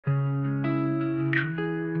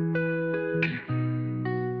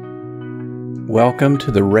Welcome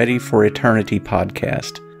to the Ready for Eternity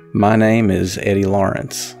podcast. My name is Eddie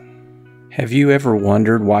Lawrence. Have you ever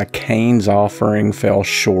wondered why Cain's offering fell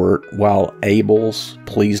short while Abel's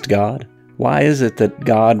pleased God? Why is it that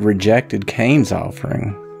God rejected Cain's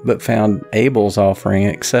offering but found Abel's offering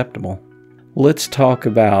acceptable? Let's talk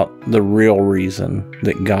about the real reason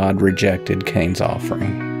that God rejected Cain's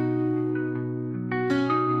offering.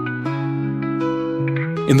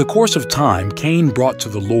 In the course of time, Cain brought to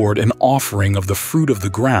the Lord an offering of the fruit of the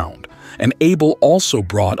ground, and Abel also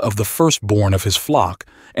brought of the firstborn of his flock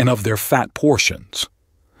and of their fat portions.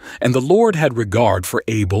 And the Lord had regard for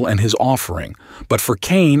Abel and his offering, but for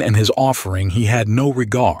Cain and his offering he had no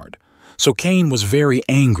regard. So Cain was very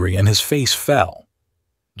angry, and his face fell.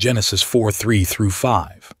 Genesis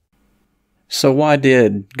 4:3-5. So why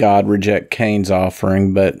did God reject Cain's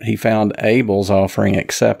offering, but he found Abel's offering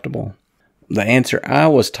acceptable? The answer I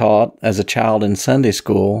was taught as a child in Sunday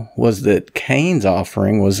school was that Cain's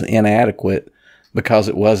offering was inadequate because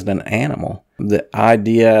it wasn't an animal. The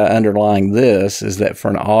idea underlying this is that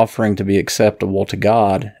for an offering to be acceptable to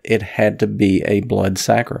God, it had to be a blood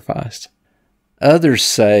sacrifice. Others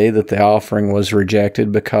say that the offering was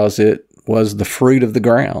rejected because it was the fruit of the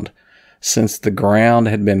ground. Since the ground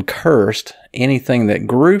had been cursed, anything that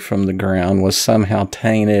grew from the ground was somehow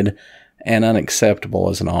tainted and unacceptable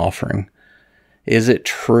as an offering. Is it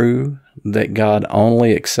true that God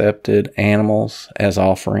only accepted animals as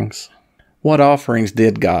offerings? What offerings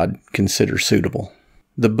did God consider suitable?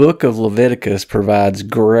 The book of Leviticus provides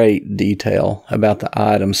great detail about the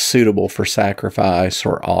items suitable for sacrifice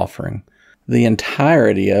or offering. The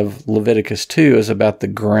entirety of Leviticus 2 is about the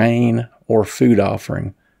grain or food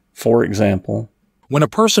offering. For example, when a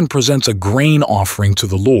person presents a grain offering to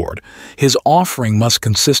the Lord, his offering must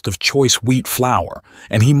consist of choice wheat flour,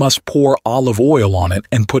 and he must pour olive oil on it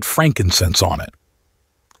and put frankincense on it.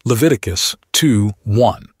 Leviticus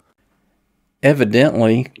 2:1.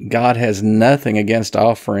 Evidently, God has nothing against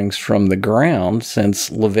offerings from the ground, since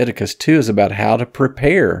Leviticus 2 is about how to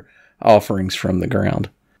prepare offerings from the ground.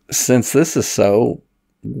 Since this is so,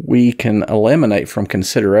 we can eliminate from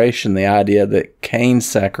consideration the idea that Cain's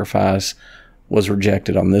sacrifice was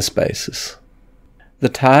rejected on this basis. The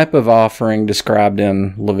type of offering described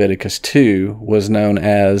in Leviticus 2 was known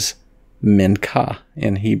as minkah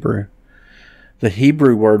in Hebrew. The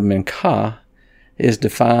Hebrew word minkah is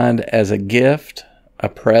defined as a gift, a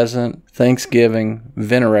present, thanksgiving,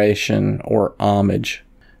 veneration, or homage.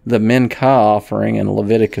 The minkah offering in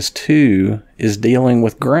Leviticus 2 is dealing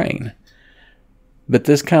with grain. But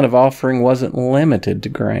this kind of offering wasn't limited to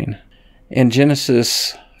grain. In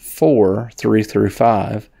Genesis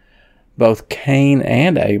 4:3-5, both Cain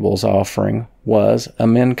and Abel's offering was a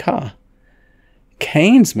minkah.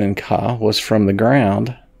 Cain's minkah was from the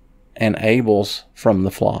ground, and Abel's from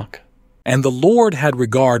the flock. And the Lord had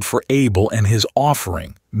regard for Abel and his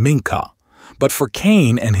offering, minkah, but for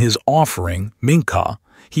Cain and his offering, minkah,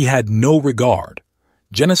 he had no regard.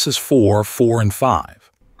 Genesis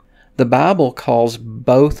 4:4-5. The Bible calls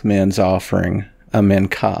both men's offering a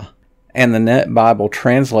minkah. And the Net Bible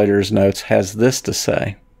Translator's Notes has this to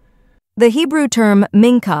say. The Hebrew term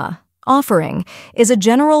minkah, offering, is a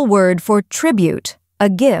general word for tribute, a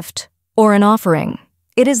gift, or an offering.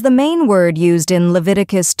 It is the main word used in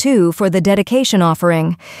Leviticus 2 for the dedication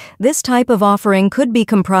offering. This type of offering could be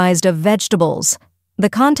comprised of vegetables. The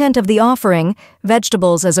content of the offering,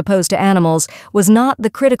 vegetables as opposed to animals, was not the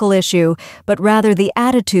critical issue, but rather the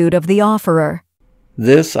attitude of the offerer.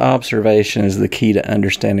 This observation is the key to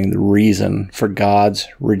understanding the reason for God's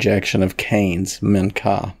rejection of Cain's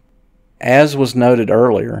minkah. As was noted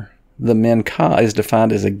earlier, the minkah is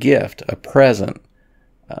defined as a gift, a present,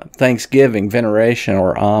 thanksgiving, veneration,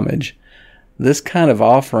 or homage. This kind of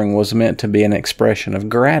offering was meant to be an expression of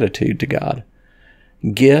gratitude to God.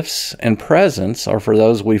 Gifts and presents are for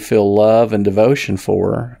those we feel love and devotion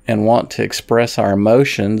for and want to express our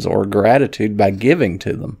emotions or gratitude by giving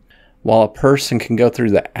to them. While a person can go through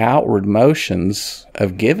the outward motions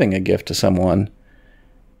of giving a gift to someone,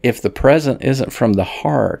 if the present isn't from the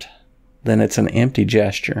heart, then it's an empty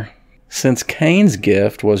gesture. Since Cain's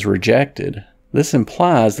gift was rejected, this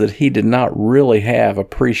implies that he did not really have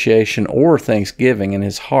appreciation or thanksgiving in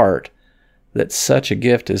his heart that such a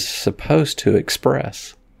gift is supposed to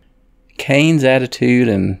express. Cain's attitude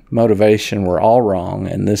and motivation were all wrong,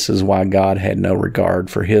 and this is why God had no regard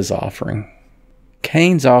for his offering.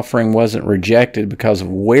 Cain's offering wasn't rejected because of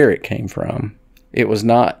where it came from. It was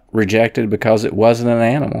not rejected because it wasn't an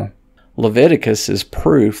animal. Leviticus is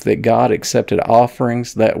proof that God accepted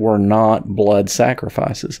offerings that were not blood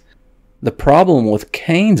sacrifices. The problem with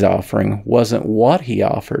Cain's offering wasn't what he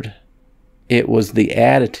offered. It was the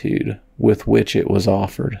attitude with which it was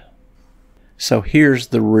offered. So here's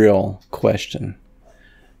the real question.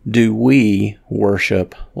 Do we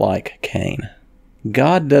worship like Cain?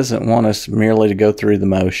 God doesn't want us merely to go through the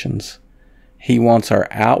motions. He wants our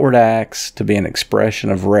outward acts to be an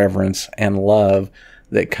expression of reverence and love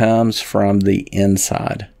that comes from the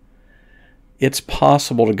inside. It's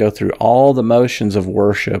possible to go through all the motions of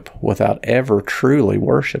worship without ever truly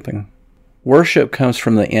worshiping. Worship comes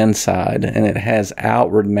from the inside, and it has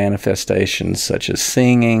outward manifestations such as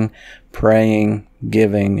singing, praying,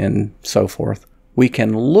 giving, and so forth. We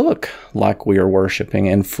can look like we are worshiping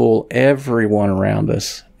and fool everyone around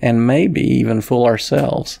us, and maybe even fool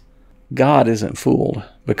ourselves. God isn't fooled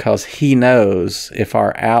because He knows if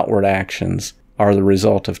our outward actions are the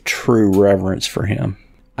result of true reverence for Him.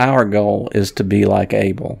 Our goal is to be like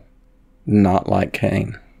Abel, not like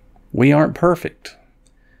Cain. We aren't perfect.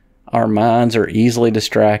 Our minds are easily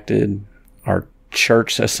distracted. Our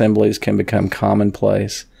church assemblies can become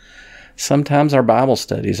commonplace. Sometimes our Bible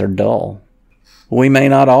studies are dull. We may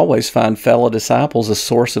not always find fellow disciples a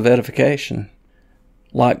source of edification.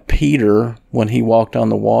 Like Peter when he walked on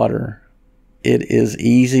the water, it is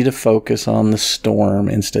easy to focus on the storm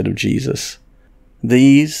instead of Jesus.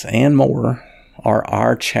 These and more are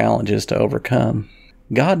our challenges to overcome.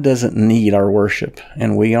 God doesn't need our worship,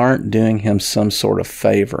 and we aren't doing Him some sort of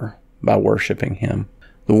favor by worshiping Him.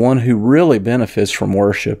 The one who really benefits from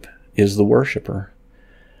worship is the worshiper.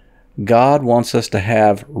 God wants us to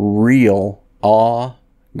have real awe,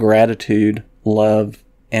 gratitude, love,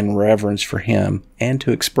 and reverence for Him, and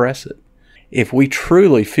to express it. If we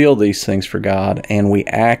truly feel these things for God and we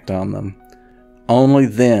act on them, only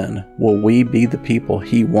then will we be the people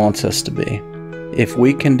He wants us to be. If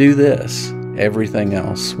we can do this, everything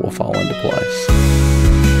else will fall into place.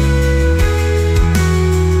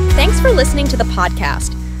 Thanks for listening to the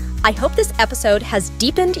podcast. I hope this episode has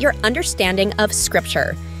deepened your understanding of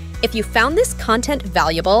Scripture. If you found this content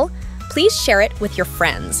valuable, please share it with your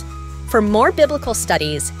friends. For more biblical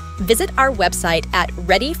studies, visit our website at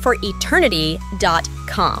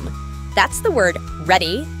readyforeternity.com. That's the word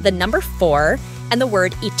ready, the number 4, and the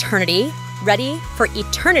word eternity,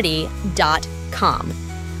 readyforeternity.com.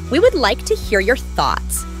 We would like to hear your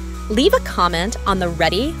thoughts. Leave a comment on the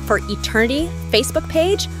Ready for Eternity Facebook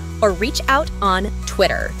page or reach out on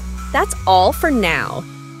Twitter. That's all for now.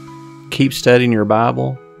 Keep studying your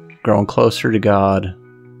Bible, growing closer to God,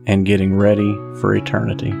 and getting ready for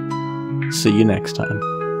eternity. See you next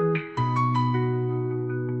time.